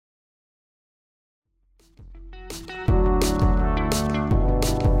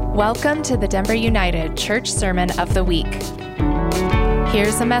Welcome to the Denver United Church Sermon of the Week.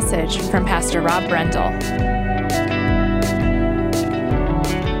 Here's a message from Pastor Rob Brendel.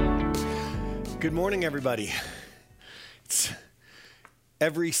 Good morning, everybody. It's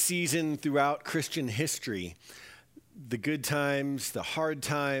every season throughout Christian history, the good times, the hard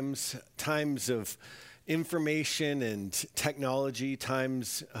times, times of information and technology,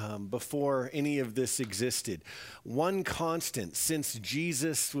 times before any of this existed. One constant since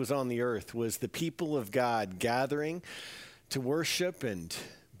Jesus was on the earth was the people of God gathering to worship and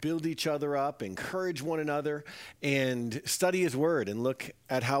build each other up, encourage one another, and study his word and look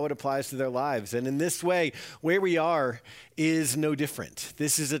at how it applies to their lives. And in this way, where we are is no different.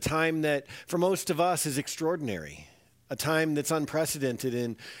 This is a time that for most of us is extraordinary. A time that's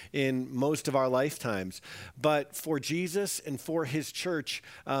unprecedented in most of our lifetimes. But for Jesus and for his church,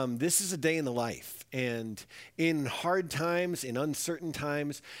 this is a day in the life. And in hard times, in uncertain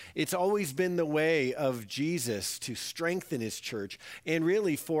times, it's always been the way of Jesus to strengthen his church and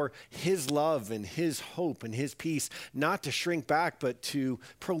really for his love and his hope and his peace not to shrink back, but to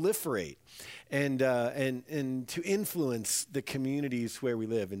proliferate and to influence the communities where we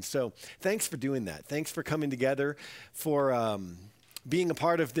live. And so thanks for doing that. Thanks for coming together, for being a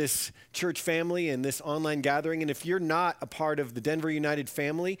part of this church family and this online gathering. And if you're not a part of the Denver United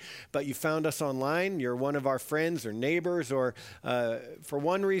family, but you found us online, you're one of our friends or neighbors, or for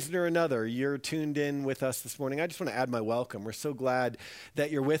one reason or another, you're tuned in with us this morning, I just want to add my welcome. We're so glad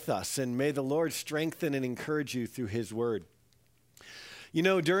that you're with us, and may the Lord strengthen and encourage you through his word. You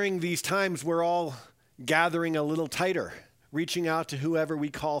know, during these times, we're all gathering a little tighter, reaching out to whoever we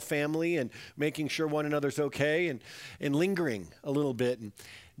call family and making sure one another's okay and lingering a little bit. And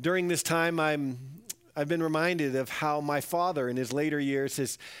during this time, I've been reminded of how my father in his later years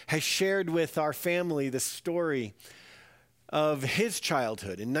has shared with our family the story of his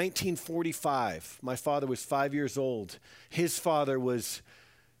childhood. In 1945, my father was 5 years old. His father was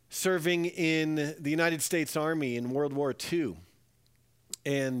serving in the United States Army in World War II.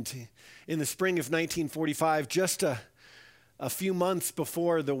 And in the spring of 1945, just a few months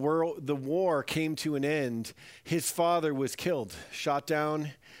before the war came to an end, his father was killed, shot down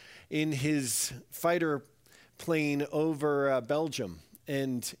in his fighter plane over Belgium.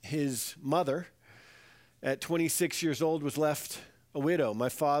 And his mother, at 26 years old, was left a widow. My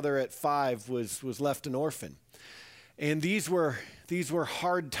father, at 5, was left an orphan. And these were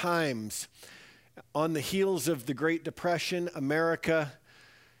hard times. On the heels of the Great Depression, America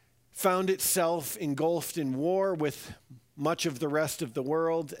found itself engulfed in war with much of the rest of the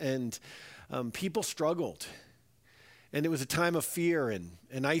world, and people struggled. And it was a time of fear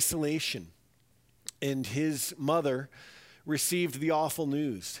and isolation. And his mother received the awful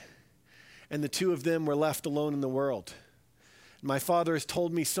news, and the two of them were left alone in the world. My father has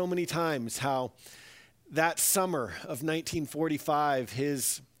told me so many times how that summer of 1945,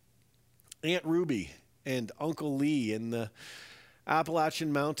 his Aunt Ruby and Uncle Lee in the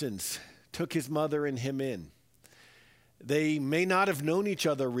Appalachian Mountains took his mother and him in. They may not have known each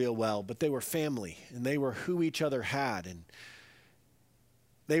other real well, but they were family, and they were who each other had, and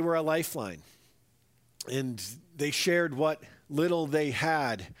they were a lifeline. And they shared what little they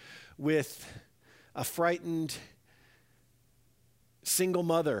had with a frightened single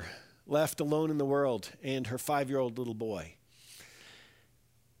mother left alone in the world and her 5-year-old little boy.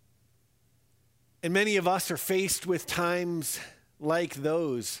 And many of us are faced with times like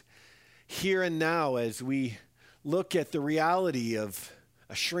those here and now as we look at the reality of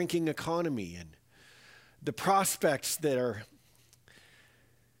a shrinking economy and the prospects that are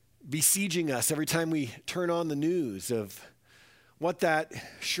besieging us every time we turn on the news of what that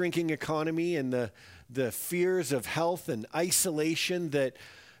shrinking economy and the fears of health and isolation that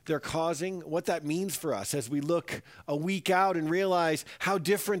they're causing, what that means for us as we look a week out and realize how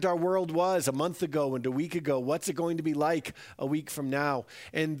different our world was a month ago and a week ago. What's it going to be like a week from now?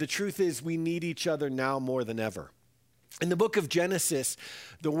 And the truth is, we need each other now more than ever. In the book of Genesis,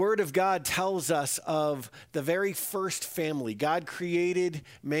 the Word of God tells us of the very first family. God created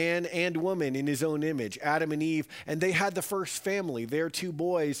man and woman in his own image, Adam and Eve, and they had the first family. Their 2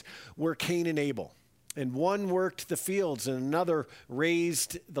 boys were Cain and Abel. And one worked the fields and another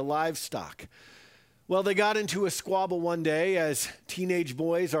raised the livestock. Well, they got into a squabble one day, as teenage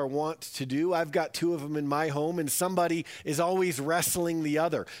boys are wont to do. I've got 2 of them in my home, and somebody is always wrestling the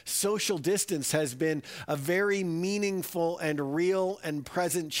other. Social distance has been a very meaningful and real and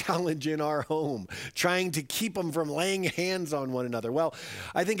present challenge in our home, trying to keep them from laying hands on one another. Well,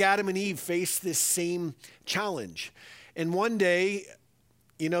 I think Adam and Eve faced this same challenge. And one day,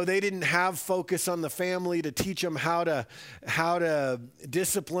 They didn't have focus on the family to teach them how to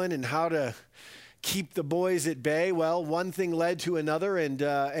discipline and how to keep the boys at bay. Well, one thing led to another,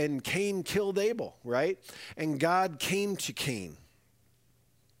 and Cain killed Abel, right? And God came to Cain,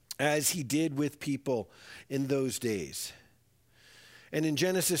 as he did with people in those days. And in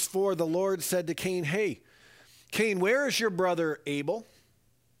Genesis 4, the Lord said to Cain, "Hey, Cain, where is your brother Abel?"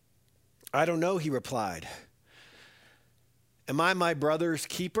 "I don't know," he replied. "Am I my brother's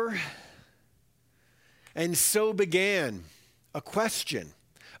keeper?" And so began a question,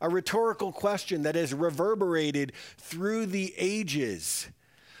 a rhetorical question that has reverberated through the ages,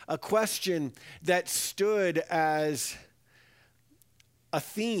 a question that stood as a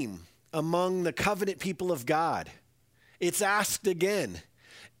theme among the covenant people of God. It's asked again,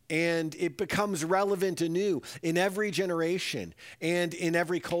 and it becomes relevant anew in every generation and in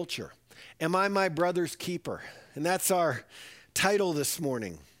every culture. Am I my brother's keeper? And that's our title this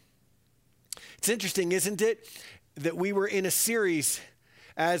morning. It's interesting, isn't it, that we were in a series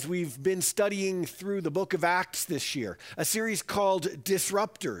as we've been studying through the book of Acts this year, a series called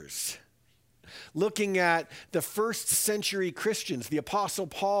Disruptors, looking at the first century Christians, the Apostle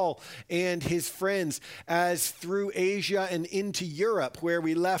Paul and his friends, as through Asia and into Europe, where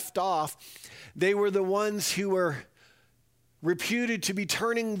we left off, they were the ones who were reputed to be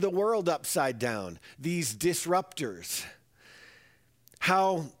turning the world upside down, these disruptors.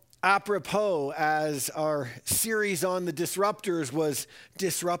 How apropos as our series on the disruptors was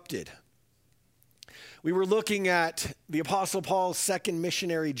disrupted. We were looking at the Apostle Paul's second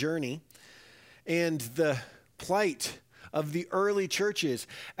missionary journey and the plight of the early churches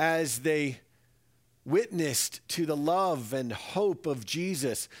as they witnessed to the love and hope of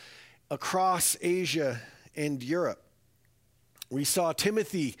Jesus across Asia and Europe. We saw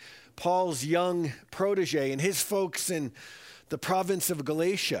Timothy, Paul's young protege, and his folks in the province of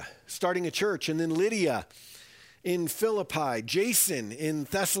Galatia, starting a church, and then Lydia in Philippi, Jason in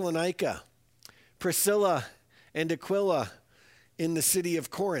Thessalonica, Priscilla and Aquila in the city of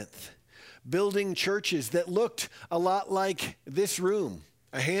Corinth, building churches that looked a lot like this room,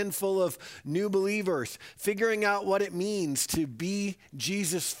 a handful of new believers, figuring out what it means to be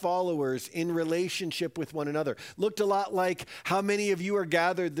Jesus followers in relationship with one another. Looked a lot like how many of you are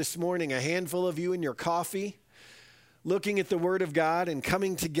gathered this morning, a handful of you in your coffee, looking at the Word of God and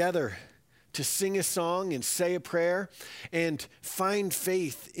coming together to sing a song and say a prayer and find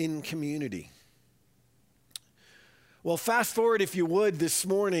faith in community. Well, fast forward, if you would, this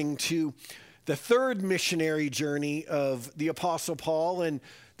morning to the third missionary journey of the Apostle Paul, and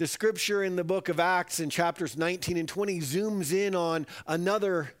the scripture in the book of Acts in chapters 19 and 20 zooms in on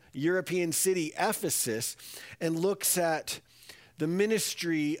another European city, Ephesus, and looks at the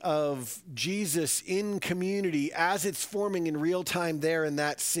ministry of Jesus in community as it's forming in real time there in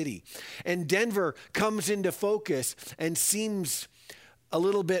that city. And Denver comes into focus and seems a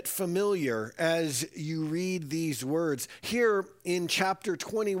little bit familiar as you read these words. Here in chapter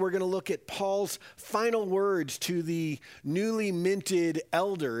 20, we're going to look at Paul's final words to the newly minted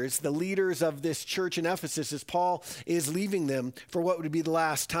elders, the leaders of this church in Ephesus, as Paul is leaving them for what would be the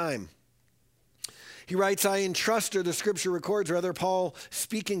last time. He writes, I entrust, or the scripture records, rather, Paul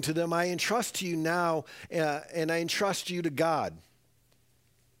speaking to them, I entrust to you now, and I entrust you to God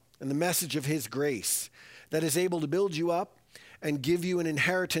and the message of his grace that is able to build you up and give you an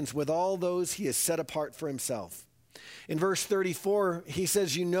inheritance with all those he has set apart for himself. In verse 34, he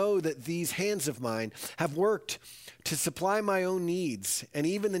says, you know that these hands of mine have worked to supply my own needs and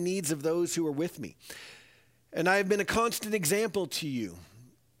even the needs of those who are with me. And I have been a constant example to you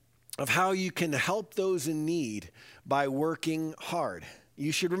of how you can help those in need by working hard.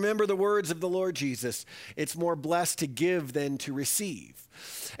 You should remember the words of the Lord Jesus. It's more blessed to give than to receive.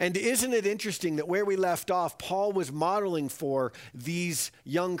 And isn't it interesting that where we left off, Paul was modeling for these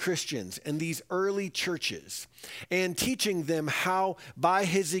young Christians and these early churches and teaching them how, by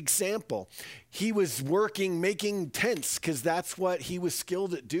his example, he was working, making tents, because that's what he was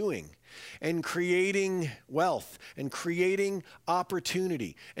skilled at doing, and creating wealth and creating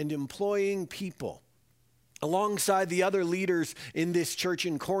opportunity and employing people. Alongside the other leaders in this church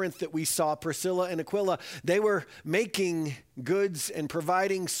in Corinth that we saw, Priscilla and Aquila, they were making goods and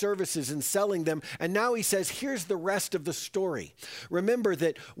providing services and selling them. And now he says, here's the rest of the story. Remember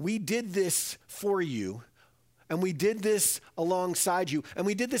that we did this for you, and we did this alongside you, and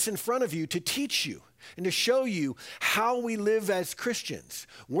we did this in front of you to teach you and to show you how we live as Christians.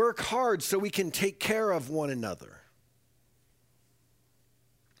 Work hard so we can take care of one another.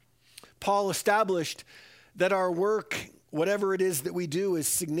 Paul established that our work whatever it is that we do is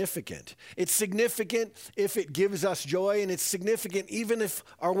significant. It's significant if it gives us joy, and it's significant even if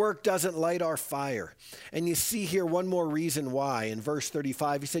our work doesn't light our fire. And you see here one more reason why. In verse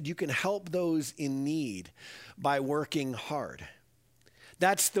 35, he said, you can help those in need by working hard.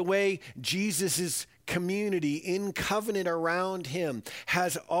 That's the way Jesus' community in covenant around him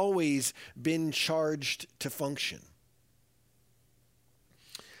has always been charged to function.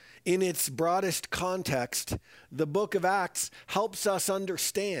 In its broadest context, the book of Acts helps us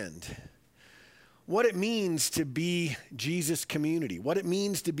understand what it means to be Jesus' community, what it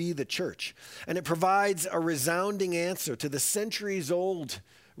means to be the church. And it provides a resounding answer to the centuries-old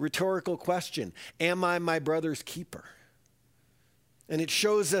rhetorical question, am I my brother's keeper? And it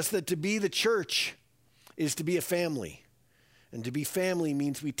shows us that to be the church is to be a family. And to be family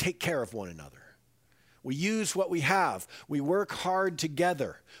means we take care of one another. We use what we have. We work hard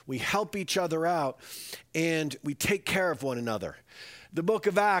together. We help each other out, and we take care of one another. The book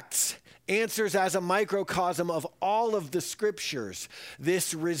of Acts answers as a microcosm of all of the scriptures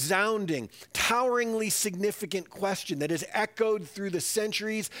this resounding, toweringly significant question that has echoed through the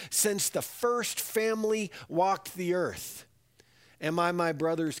centuries since the first family walked the earth. Am I my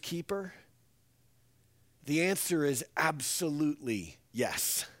brother's keeper? The answer is absolutely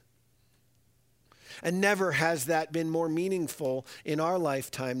yes. And never has that been more meaningful in our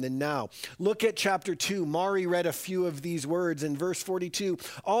lifetime than now. Look at chapter 2. Mari read a few of these words. In verse 42,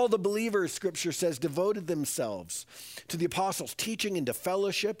 all the believers, scripture says, devoted themselves to the apostles' teaching and to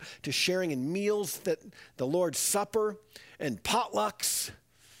fellowship, to sharing in meals, that the Lord's Supper, and potlucks,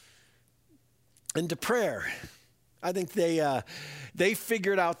 and to prayer. I think they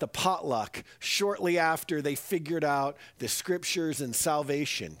figured out the potluck shortly after they figured out the scriptures and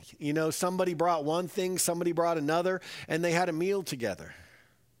salvation. You know, somebody brought one thing, somebody brought another, and they had a meal together.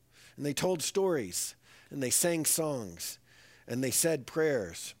 And they told stories, and they sang songs, and they said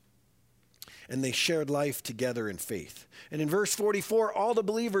prayers, and they shared life together in faith. And in verse 44, all the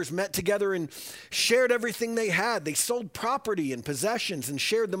believers met together and shared everything they had. They sold property and possessions and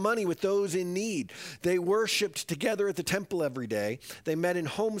shared the money with those in need. They worshiped together at the temple every day. They met in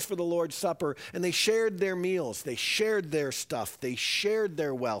homes for the Lord's Supper, and they shared their meals. They shared their stuff. They shared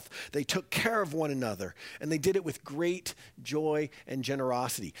their wealth. They took care of one another, and they did it with great joy and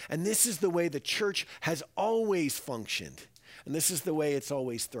generosity. And this is the way the church has always functioned, and this is the way it's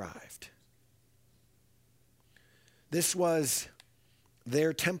always thrived. This was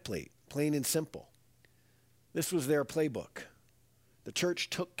their template, plain and simple. This was their playbook. The church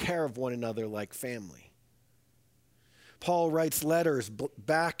took care of one another like family. Paul writes letters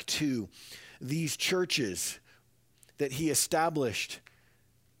back to these churches that he established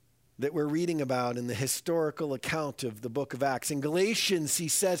that we're reading about in the historical account of the book of Acts. In Galatians, he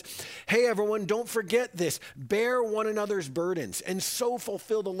says, hey, everyone, don't forget this. Bear one another's burdens and so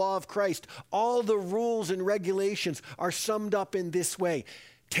fulfill the law of Christ. All the rules and regulations are summed up in this way.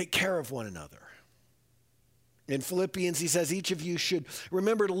 Take care of one another. In Philippians, he says, each of you should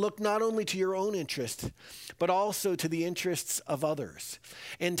remember to look not only to your own interest, but also to the interests of others.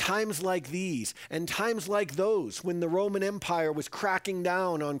 In times like these, and times like those, when the Roman Empire was cracking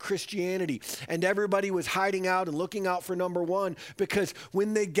down on Christianity, and everybody was hiding out and looking out for number one, because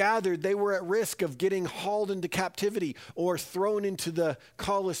when they gathered, they were at risk of getting hauled into captivity or thrown into the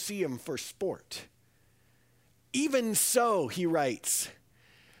Colosseum for sport. Even so, he writes,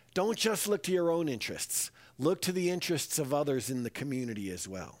 don't just look to your own interests. Look to the interests of others in the community as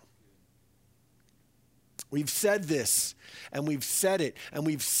well. We've said this, and we've said it, and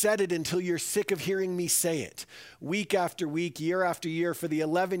we've said it until you're sick of hearing me say it. Week after week, year after year, for the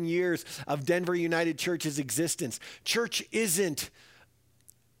 11 years of Denver United Church's existence. Church isn't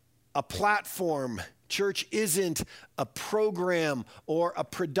a platform. Church isn't a program or a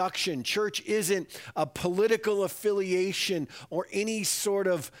production. Church isn't a political affiliation or any sort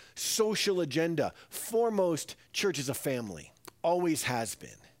of social agenda. Foremost, church is a family, always has been.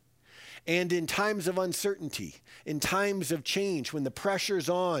 And in times of uncertainty, in times of change, when the pressure's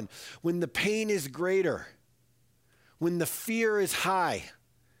on, when the pain is greater, when the fear is high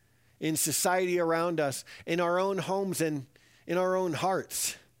in society around us, in our own homes and in our own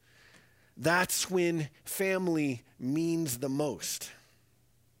hearts, that's when family means the most.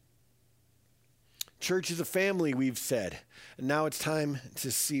 Church is a family, we've said, and now it's time to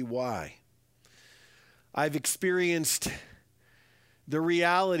see why. I've experienced the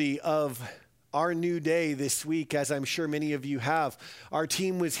reality of our new day this week, as I'm sure many of you have. Our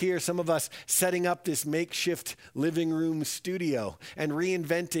team was here, some of us setting up this makeshift living room studio and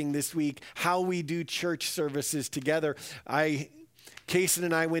reinventing this week how we do church services together. I Kaysen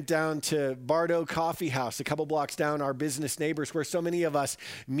and I went down to Bardo Coffee House, a couple blocks down, our business neighbors, where so many of us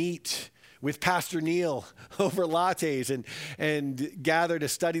meet with Pastor Neil over lattes and gather to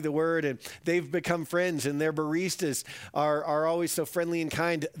study the Word. And they've become friends, and their baristas are always so friendly and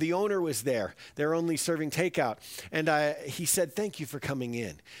kind. The owner was there. They're only serving takeout. And he said, thank you for coming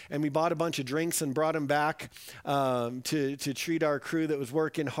in. And we bought a bunch of drinks and brought them back to treat our crew that was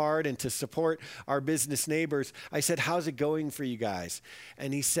working hard and to support our business neighbors. I said, how's it going for you guys?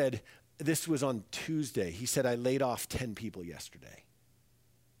 And he said, this was on Tuesday. He said, I laid off 10 people yesterday.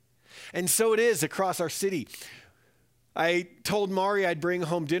 And so it is across our city. I told Mari I'd bring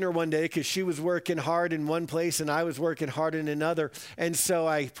home dinner one day because she was working hard in one place and I was working hard in another. And so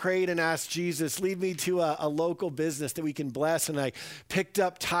I prayed and asked Jesus, lead me to a local business that we can bless. And I picked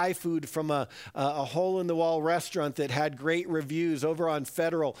up Thai food from a hole-in-the-wall restaurant that had great reviews over on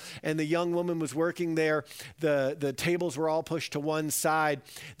Federal. And the young woman was working there. The tables were all pushed to one side.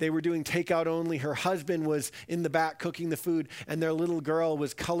 They were doing takeout only. Her husband was in the back cooking the food, and their little girl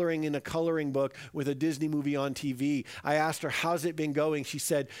was coloring in a coloring book with a Disney movie on TV. I asked her, how's it been going? She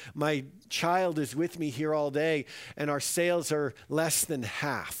said, my child is with me here all day, and our sales are less than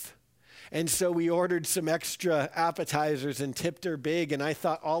half. And so we ordered some extra appetizers and tipped her big. And I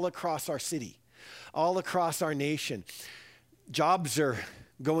thought, all across our city, all across our nation, jobs are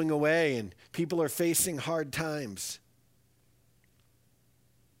going away and people are facing hard times.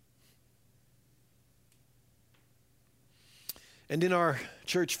 And in our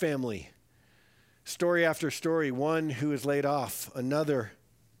church family, story after story, one who is laid off, another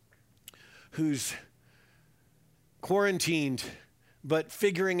who's quarantined, but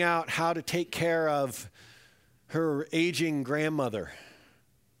figuring out how to take care of her aging grandmother,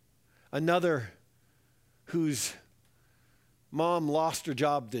 another whose mom lost her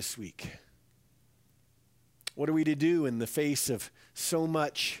job this week. What are we to do in the face of so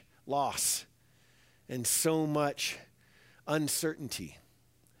much loss and so much uncertainty,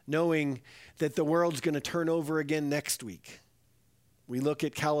 knowing that the world's going to turn over again next week? We look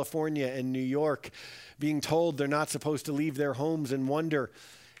at California and New York being told they're not supposed to leave their homes and wonder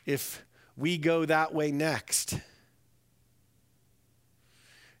if we go that way next.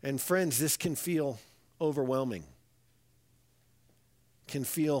 And friends, this can feel overwhelming, can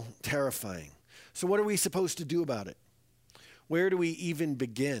feel terrifying. So what are we supposed to do about it? Where do we even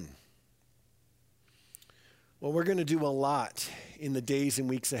begin? Well, we're going to do a lot in the days and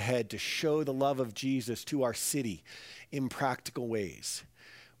weeks ahead to show the love of Jesus to our city in practical ways.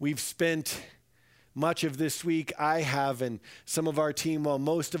 We've spent much of this week, I have, and some of our team, while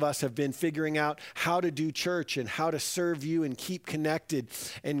most of us have been figuring out how to do church and how to serve you and keep connected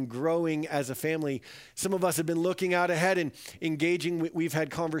and growing as a family. Some of us have been looking out ahead and engaging. We've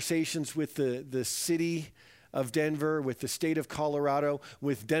had conversations with the city of Denver, with the state of Colorado,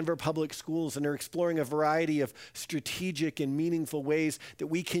 with Denver Public Schools, and are exploring a variety of strategic and meaningful ways that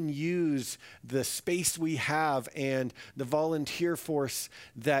we can use the space we have and the volunteer force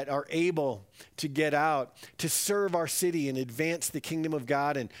that are able to get out to serve our city and advance the kingdom of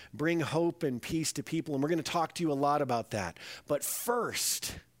God and bring hope and peace to people. And we're going to talk to you a lot about that. But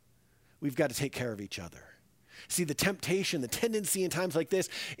first, we've got to take care of each other. See, the temptation, the tendency in times like this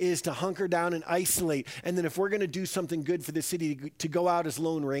is to hunker down and isolate. And then if we're going to do something good for the city, to go out as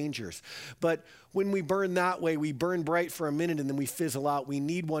lone rangers. But when we burn that way, we burn bright for a minute and then we fizzle out. We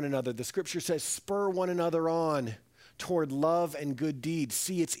need one another. The scripture says, spur one another on toward love and good deeds.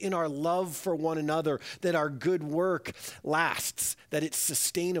 See, it's in our love for one another that our good work lasts, that it's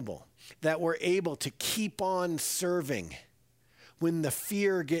sustainable, that we're able to keep on serving when the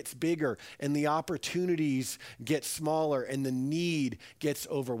fear gets bigger and the opportunities get smaller and the need gets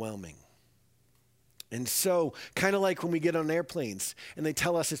overwhelming. And so, kind of like when we get on airplanes and they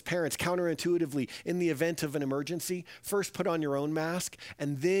tell us as parents, counterintuitively, in the event of an emergency, first put on your own mask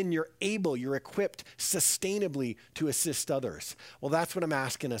and then you're equipped sustainably to assist others. Well, that's what I'm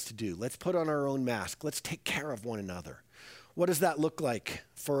asking us to do. Let's put on our own mask. Let's take care of one another. What does that look like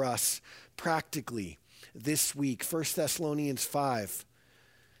for us practically this week? 1 Thessalonians 5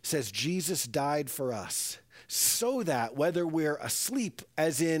 says, Jesus died for us so that whether we're asleep,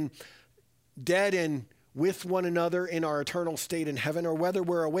 as in dead and with one another in our eternal state in heaven, or whether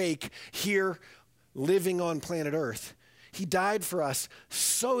we're awake here living on planet Earth, he died for us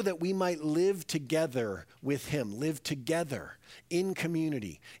so that we might live together with him, live together in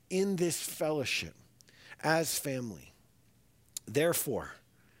community, in this fellowship as family. Therefore,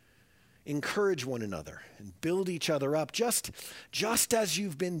 encourage one another and build each other up, just as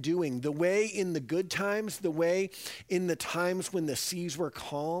you've been doing. The way in the good times, the way in the times when the seas were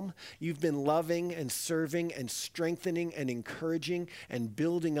calm, you've been loving and serving and strengthening and encouraging and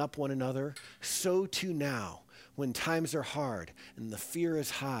building up one another. So too now, when times are hard and the fear is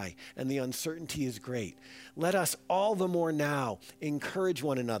high and the uncertainty is great, let us all the more now encourage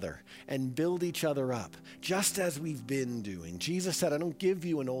one another and build each other up, just as we've been doing. Jesus said, I don't give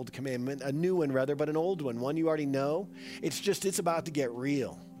you an old commandment, a new one rather, but an old one you already know. It's about to get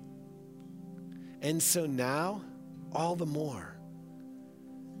real. And so now, all the more,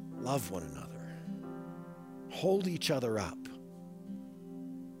 love one another. Hold each other up.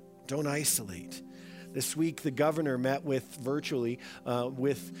 Don't isolate. This week, the governor met virtually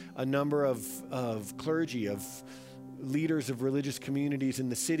with a number of clergy, of leaders of religious communities in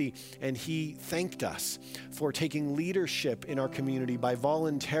the city, and he thanked us for taking leadership in our community by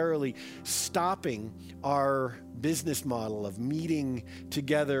voluntarily stopping our business model of meeting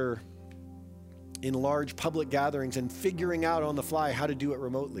together in large public gatherings and figuring out on the fly how to do it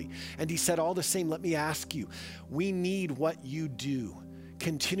remotely. And he said, all the same, let me ask you, we need what you do.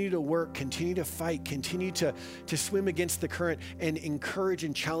 Continue to work, continue to fight, continue to swim against the current, and encourage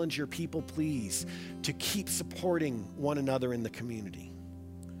and challenge your people, please, to keep supporting one another in the community.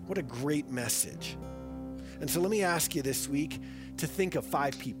 What a great message. And so let me ask you this week to think of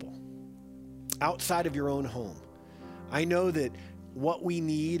 5 people outside of your own home. I know that what we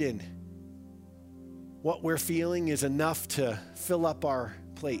need and what we're feeling is enough to fill up our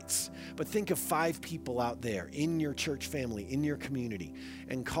plates. But think of 5 people out there in your church family, in your community,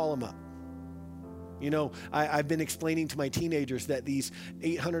 and call them up. You know, I've been explaining to my teenagers that these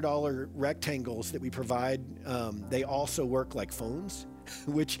 $800 rectangles that we provide, they also work like phones,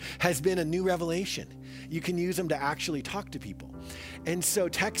 which has been a new revelation. You can use them to actually talk to people. And so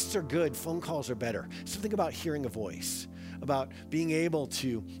texts are good, phone calls are better. So think about hearing a voice, about being able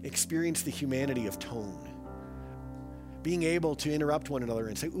to experience the humanity of tone, being able to interrupt one another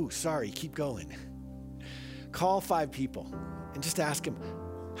and say, ooh, sorry, keep going. Call 5 people and just ask them,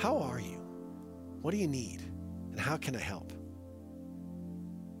 how are you? What do you need? And how can I help?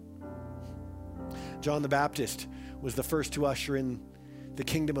 John the Baptist was the first to usher in the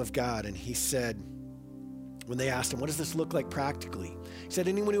kingdom of God. And he said, when they asked him, what does this look like practically? He said,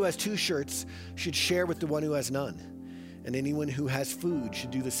 anyone who has 2 shirts should share with the one who has none. And anyone who has food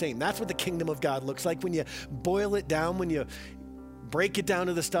should do the same. That's what the kingdom of God looks like. When you boil it down, when you break it down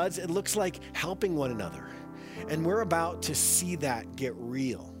to the studs, it looks like helping one another. And we're about to see that get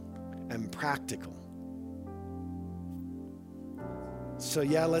real and practical. So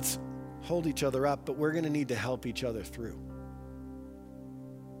yeah, let's hold each other up, but we're going to need to help each other through.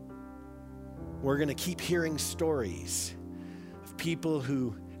 We're going to keep hearing stories of people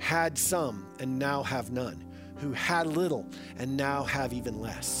who had some and now have none, who had little and now have even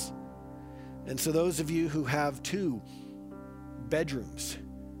less. And so those of you who have 2 bedrooms,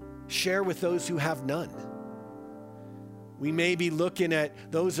 share with those who have none. We may be looking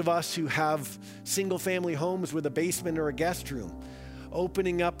at those of us who have single family homes with a basement or a guest room,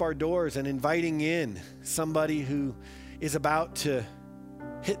 opening up our doors and inviting in somebody who is about to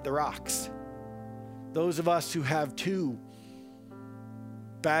hit the rocks. Those of us who have 2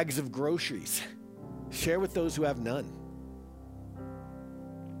 bags of groceries, share with those who have none.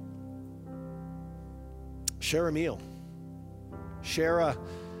 Share a meal. Share a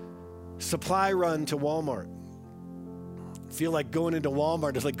supply run to Walmart. Feel like going into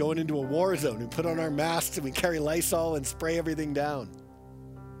Walmart is like going into a war zone. We put on our masks and we carry Lysol and spray everything down.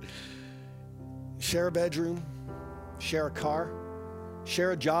 Share a bedroom. Share a car.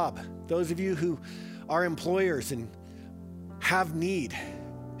 Share a job. Those of you who are employers and have need,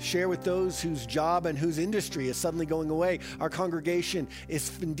 share with those whose job and whose industry is suddenly going away. Our congregation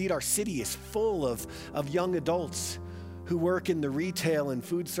is, indeed our city is full of young adults who work in the retail and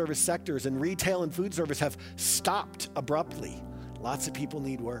food service sectors, and retail and food service have stopped abruptly. Lots of people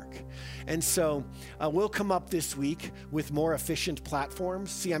need work. And so we'll come up this week with more efficient platforms.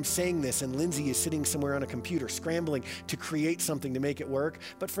 See, I'm saying this, and Lindsay is sitting somewhere on a computer scrambling to create something to make it work.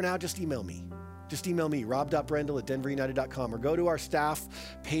 But for now, just email me. Just email me, rob.brendel@denverunited.com, or go to our staff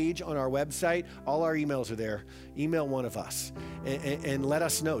page on our website. All our emails are there. Email one of us and let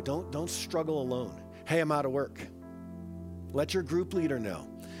us know. Don't struggle alone. Hey, I'm out of work. Let your group leader know.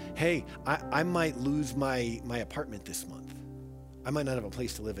 Hey, I might lose my apartment this month. I might not have a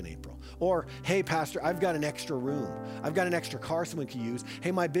place to live in April. Or, hey, Pastor, I've got an extra room. I've got an extra car someone could use.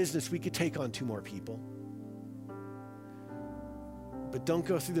 Hey, my business, we could take on 2 more people. But don't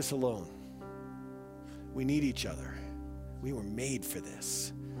go through this alone. We need each other. We were made for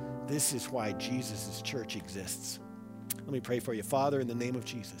this. This is why Jesus' church exists. Let me pray for you. Father, in the name of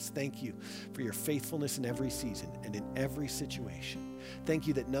Jesus, thank you for your faithfulness in every season and in every situation. Thank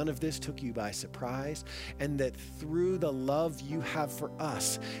you that none of this took you by surprise, and that through the love you have for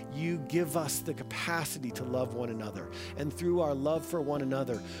us, you give us the capacity to love one another. And through our love for one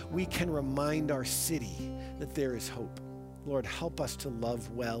another, we can remind our city that there is hope. Lord, help us to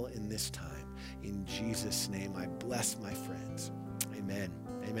love well in this time. In Jesus' name, I bless my friends. Amen.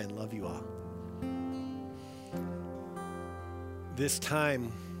 Amen. Love you all. This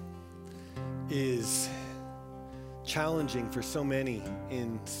time is challenging for so many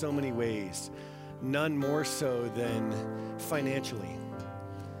in so many ways, none more so than financially.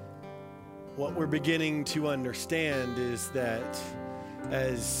 What we're beginning to understand is that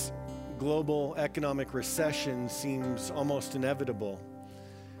as global economic recession seems almost inevitable,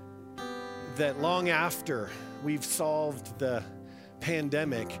 that long after we've solved the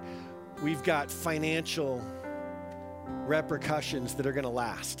pandemic, we've got financial repercussions that are going to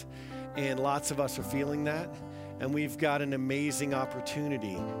last. And lots of us are feeling that. And we've got an amazing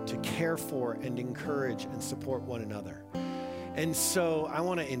opportunity to care for and encourage and support one another. And so I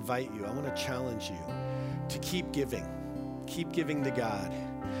want to invite you, I want to challenge you to keep giving to God.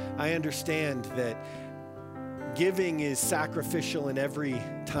 I understand that giving is sacrificial in every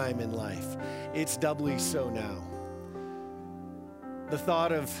time in life. It's doubly so now. The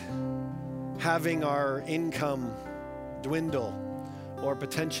thought of having our income dwindle, or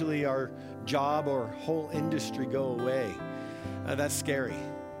potentially our job or whole industry go away, that's scary.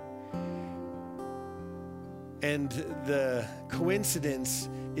 And the coincidence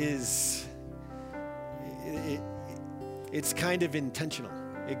is, it's kind of intentional.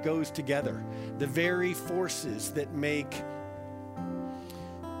 It goes together. The very forces that make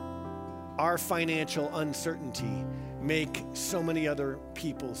our financial uncertainty make so many other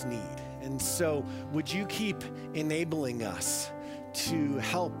people's need. And so would you keep enabling us to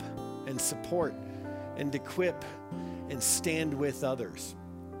help and support and equip and stand with others?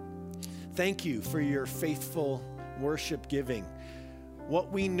 Thank you for your faithful worship giving.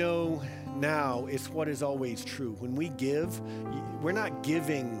 What we know now is what is always true. When we give, we're not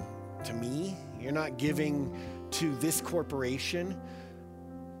giving to me. You're not giving to this corporation.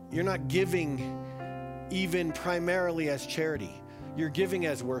 You're not giving even primarily as charity. You're giving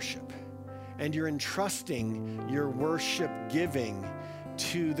as worship. And you're entrusting your worship giving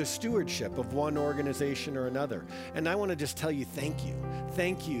to the stewardship of one organization or another. And I want to just tell you thank you.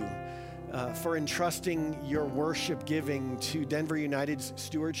 Thank you for entrusting your worship giving to Denver United's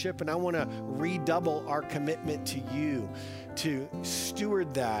stewardship. And I want to redouble our commitment to you to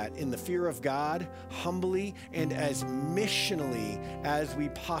steward that in the fear of God, humbly and as missionally as we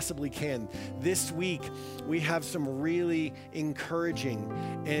possibly can. This week, we have some really encouraging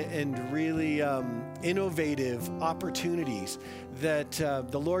and really innovative opportunities that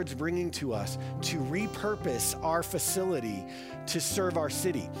the Lord's bringing to us to repurpose our facility to serve our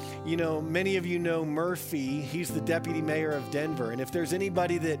city. You know, many of you know Murphy. He's the deputy mayor of Denver. And if there's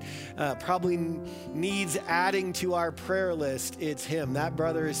anybody that probably needs adding to our prayer list, it's him. That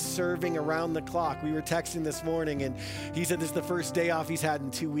brother is serving around the clock. We were texting this morning, and he said this is the first day off he's had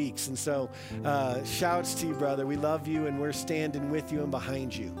in 2 weeks. And so shouts to you, brother. We love you, and we're standing with you and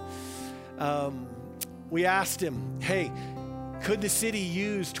behind you. We asked him, hey, could the city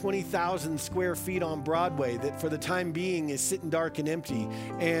use 20,000 square feet on Broadway that for the time being is sitting dark and empty?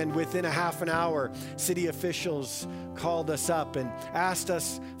 And within a half an hour, city officials called us up and asked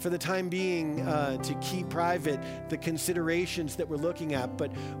us for the time being to keep private the considerations that we're looking at.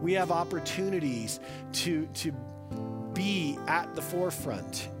 But we have opportunities to be at the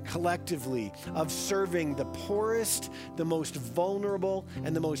forefront collectively of serving the poorest, the most vulnerable,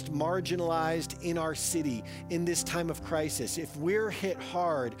 and the most marginalized in our city in this time of crisis. If we're hit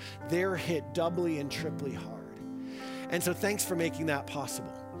hard, they're hit doubly and triply hard. And so thanks for making that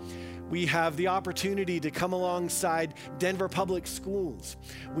possible. We have the opportunity to come alongside Denver Public Schools.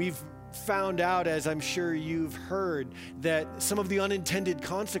 We've found out, as I'm sure you've heard, that some of the unintended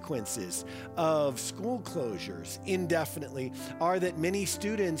consequences of school closures indefinitely are that many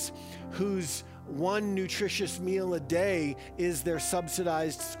students whose one nutritious meal a day is their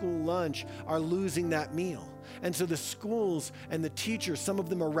subsidized school lunch are losing that meal. And so the schools and the teachers, some of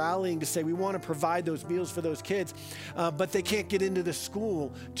them are rallying to say, we want to provide those meals for those kids, but they can't get into the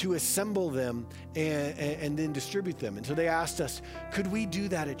school to assemble them and then distribute them. And so they asked us, could we do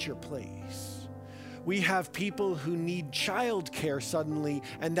that at your place? We have people who need childcare suddenly,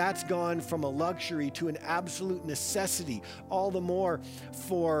 and that's gone from a luxury to an absolute necessity, all the more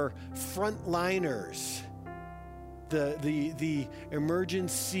for frontliners the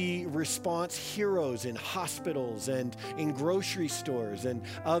emergency response heroes in hospitals and in grocery stores and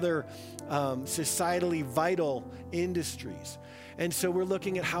other societally vital industries. And so we're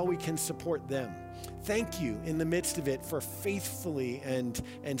looking at how we can support them. Thank you in the midst of it for faithfully and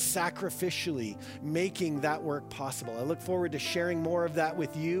sacrificially making that work possible. I look forward to sharing more of that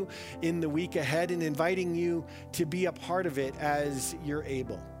with you in the week ahead and inviting you to be a part of it as you're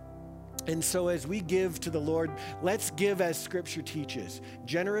able. And so as we give to the Lord, let's give as Scripture teaches,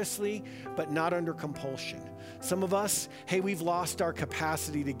 generously, but not under compulsion. Some of us, hey, we've lost our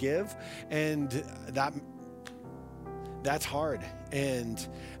capacity to give, and that's hard. And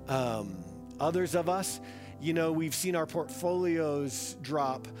others of us, we've seen our portfolios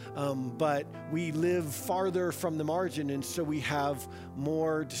drop, but we live farther from the margin, and so we have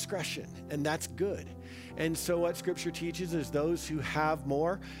more discretion, and that's good. And so what Scripture teaches is those who have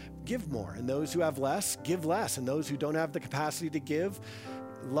more, give more, and those who have less, give less, and those who don't have the capacity to give,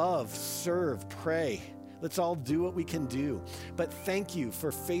 love, serve, pray. Let's all do what we can do. But thank you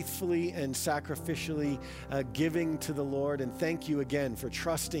for faithfully and sacrificially giving to the Lord. And thank you again for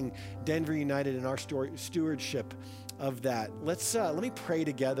trusting Denver United in our stewardship of that. Let me pray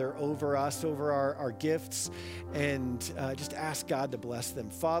together over us, over our gifts, and just ask God to bless them.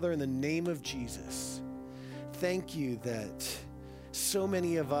 Father, in the name of Jesus, thank you that so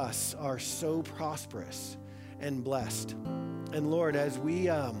many of us are so prosperous and blessed. And Lord, as we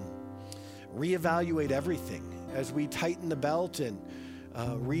reevaluate everything, as we tighten the belt and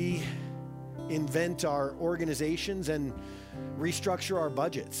reinvent our organizations and restructure our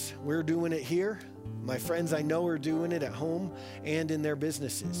budgets. We're doing it here. My friends I know are doing it at home and in their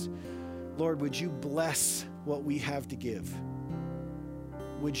businesses. Lord, would you bless what we have to give?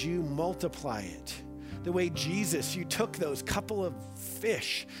 Would you multiply it? The way Jesus, you took those couple of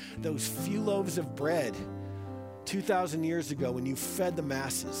fish, those few loaves of bread 2,000 years ago when you fed the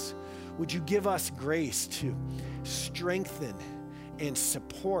masses. Would you give us grace to strengthen and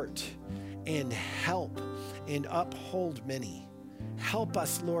support and help and uphold many? Help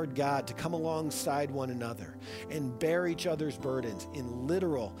us, Lord God, to come alongside one another and bear each other's burdens in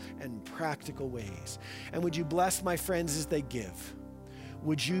literal and practical ways. And would you bless my friends as they give?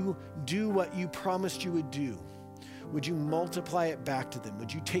 Would you do what you promised you would do? Would you multiply it back to them?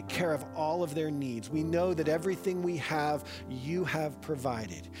 Would you take care of all of their needs? We know that everything we have, you have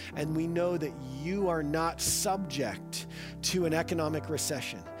provided. And we know that you are not subject to an economic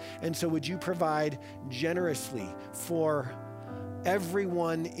recession. And so would you provide generously for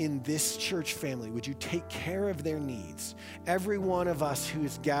everyone in this church family? Would you take care of their needs? Every one of us who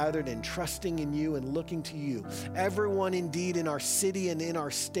is gathered and trusting in you and looking to you. Everyone indeed in our city and in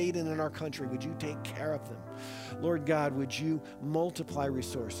our state and in our country, would you take care of them? Lord God, would you multiply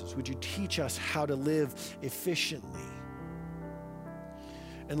resources? Would you teach us how to live efficiently?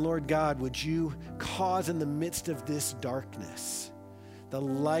 And Lord God, would you cause in the midst of this darkness, the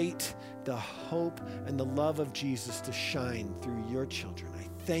light, the hope, and the love of Jesus to shine through your children? I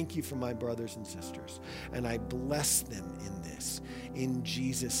thank you for my brothers and sisters, and I bless them in this. In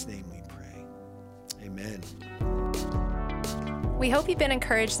Jesus' name we pray. Amen. We hope you've been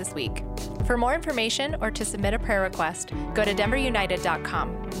encouraged this week. For more information or to submit a prayer request, go to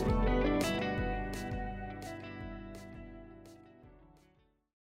denverunited.com.